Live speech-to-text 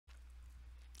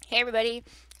Hey everybody,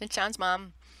 it's Sean's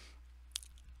mom.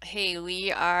 Hey,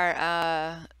 we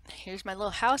are, here's my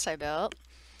little house I built.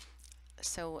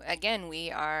 So again, we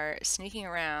are sneaking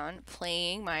around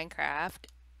playing Minecraft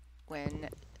when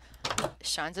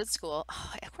Sean's at school.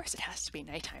 Oh, of course it has to be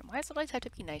nighttime. Why does it always have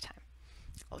to be nighttime?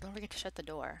 Oh, don't forget to shut the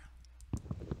door.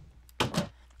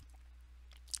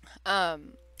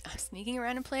 I'm sneaking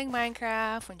around and playing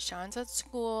Minecraft when Sean's at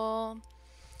school,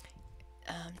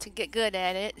 to get good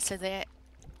at it so that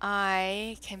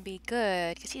I can be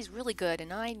good, because he's really good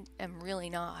and I am really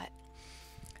not.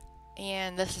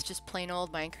 And this is just plain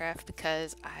old Minecraft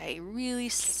because I really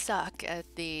suck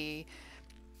at the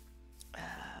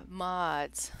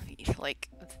mods. Like,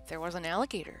 there was an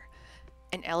alligator,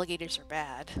 and alligators are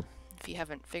bad. If you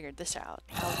haven't figured this out,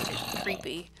 alligators are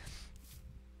creepy.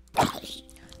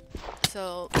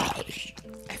 So I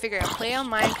figure I'll play on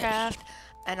Minecraft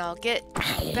and I'll get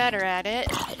better at it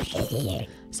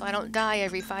so I don't die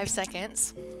every 5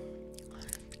 seconds.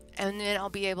 And then I'll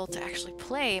be able to actually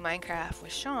play Minecraft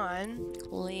with Sean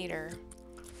later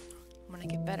when I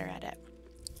get better at it.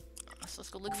 So let's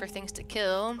go look for things to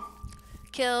kill.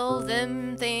 Kill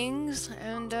them things,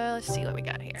 and let's see what we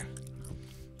got here.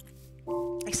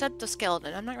 Except the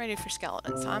skeleton. I'm not ready for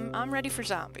skeletons. I'm ready for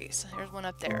zombies. There's one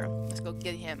up there. Let's go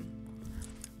get him.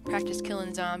 Practice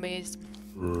killing zombies.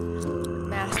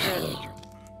 Master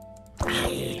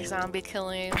zombie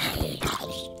killing.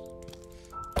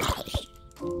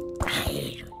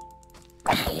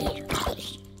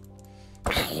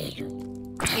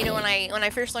 You know, when I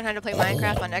first learned how to play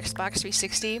Minecraft on Xbox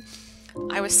 360,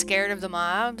 I was scared of the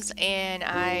mobs, and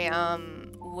I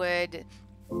would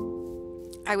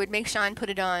make Sean put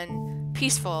it on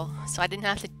peaceful so I didn't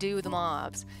have to do the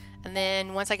mobs. And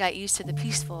then once I got used to the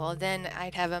peaceful, then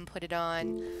I'd have him put it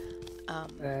on.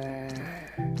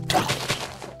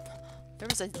 There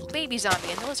was a baby zombie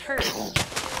and it was hurt.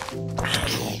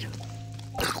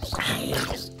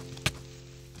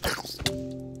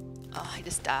 Oh, I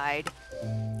just died.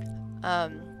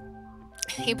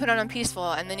 He put it on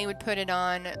peaceful, and then he would put it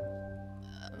on,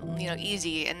 you know,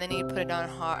 easy, and then he'd put it on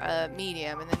hard,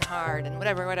 medium, and then hard, and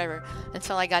whatever,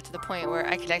 until I got to the point where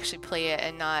I could actually play it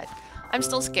and not. I'm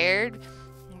still scared,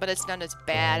 but it's not as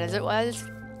bad as it was.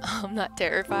 I'm not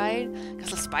terrified because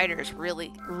the spiders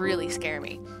really scare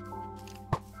me.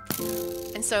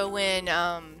 And so when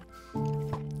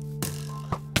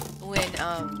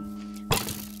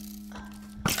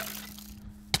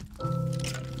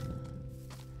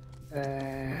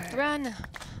run,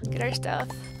 get our stuff.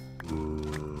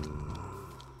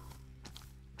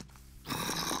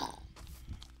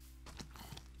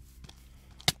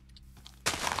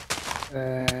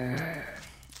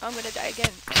 I'm gonna die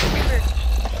again. Creeper.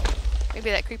 Maybe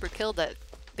that creeper killed that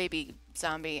baby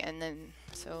zombie, and then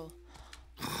so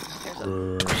there's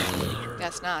a.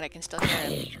 That's not. I can still hear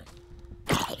him.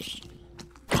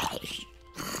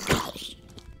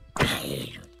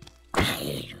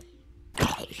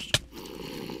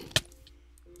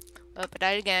 Oh, I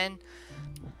died again.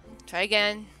 Try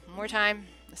again. One more time.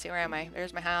 Let's see, where am I?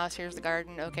 There's my house. Here's the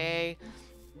garden. Okay.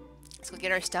 Let's go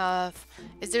get our stuff.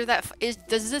 Is there that?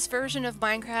 Does this version of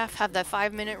Minecraft have that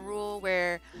 5-minute rule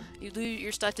where you lose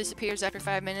your stuff disappears after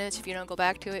 5 minutes if you don't go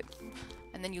back to it,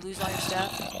 and then you lose all your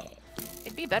stuff?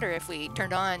 It'd be better if we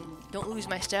turned on "Don't lose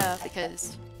my stuff"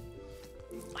 because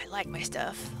I like my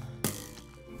stuff.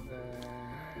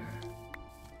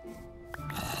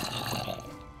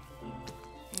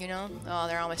 You know? Oh,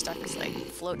 they're all my stuff is like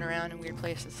floating around in weird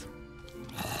places.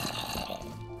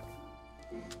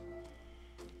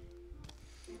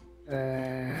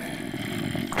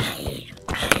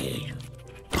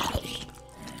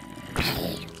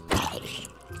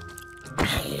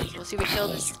 We'll see if we kill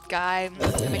this guy.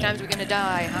 How many times are we gonna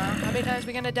die, huh? How many times are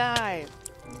we gonna die?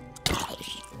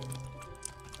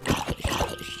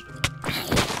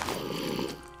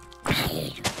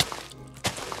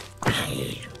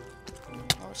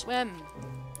 Oh, swim!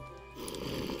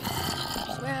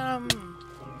 Swim!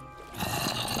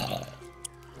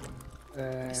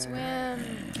 Swim!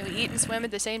 Can we eat and swim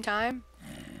at the same time?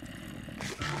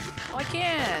 Oh, I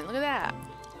can! Look at that!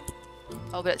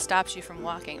 Oh, but it stops you from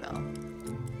walking, though.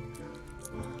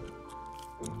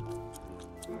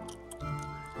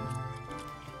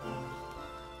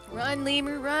 Run,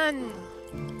 lemur, run!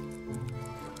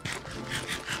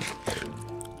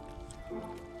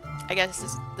 I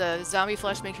guess the zombie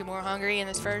flesh makes you more hungry in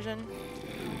this version.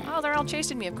 Oh, they're all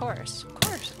chasing me, of course. Of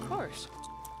course, of course.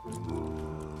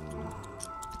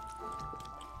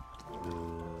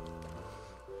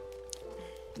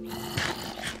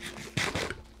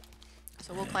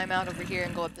 So we'll climb out over here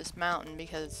and go up this mountain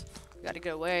because we gotta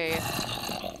get away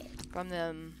from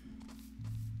them.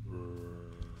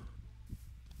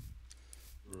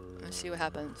 Let's see what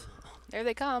happens. There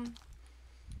they come.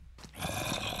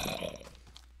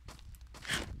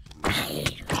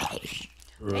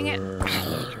 Dang it. There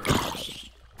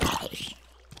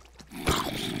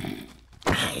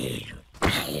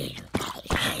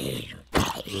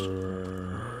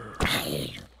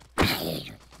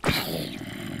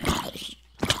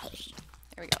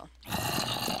we go.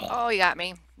 Oh, you got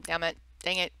me. Damn it.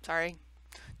 Dang it. Sorry.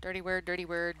 Dirty word, dirty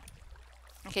word.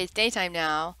 Okay, it's daytime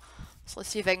now. So let's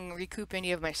see if I can recoup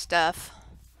any of my stuff.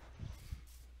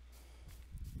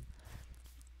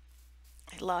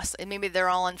 I lost, and maybe they're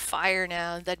all on fire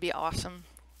now. That'd be awesome.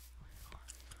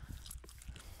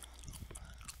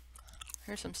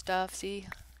 Here's some stuff, see?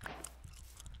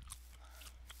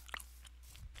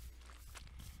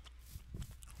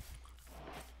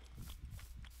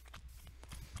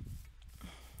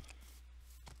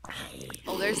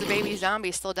 Oh, there's the baby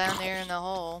zombie still down there in the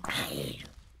hole.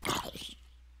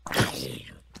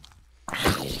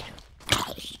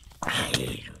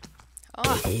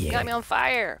 Oh, you got me on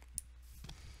fire.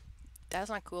 That's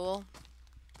not cool.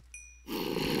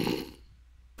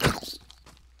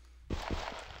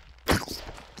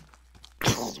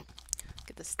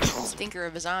 Get this stinker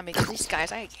of a zombie. These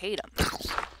guys, I hate them.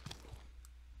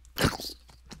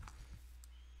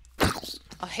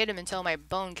 I'll hit him until my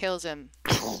bone kills him.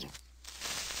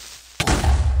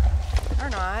 Or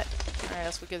not. Alright,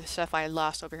 let's look at the stuff I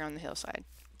lost over here on the hillside.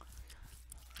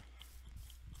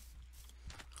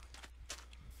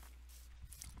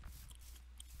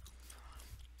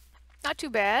 Not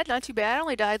too bad, not too bad. I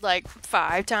only died like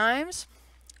 5 times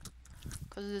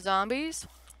because of the zombies.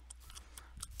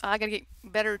 I gotta get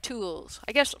better tools.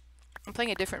 I guess I'm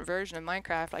playing a different version of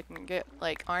Minecraft. I can get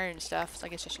like iron stuff, so I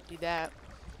guess I should do that.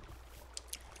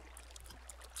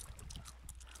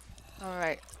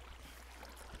 Alright.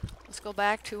 Let's go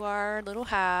back to our little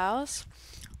house.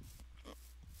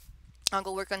 I'll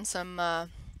go work on some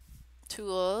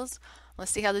tools.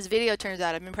 Let's see how this video turns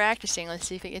out. I've been practicing. Let's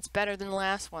see if it gets better than the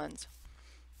last ones.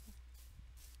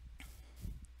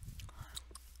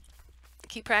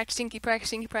 Keep practicing, keep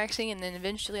practicing, keep practicing, and then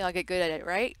eventually I'll get good at it,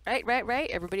 right? Right?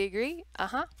 Everybody agree?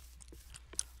 Uh-huh.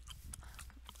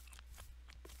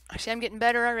 I see I'm getting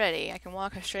better already. I can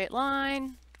walk a straight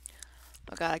line.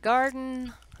 I got a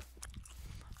garden.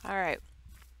 Alright.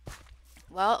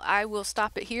 Well, I will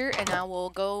stop it here, and I will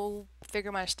go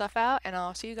figure my stuff out, and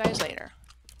I'll see you guys later.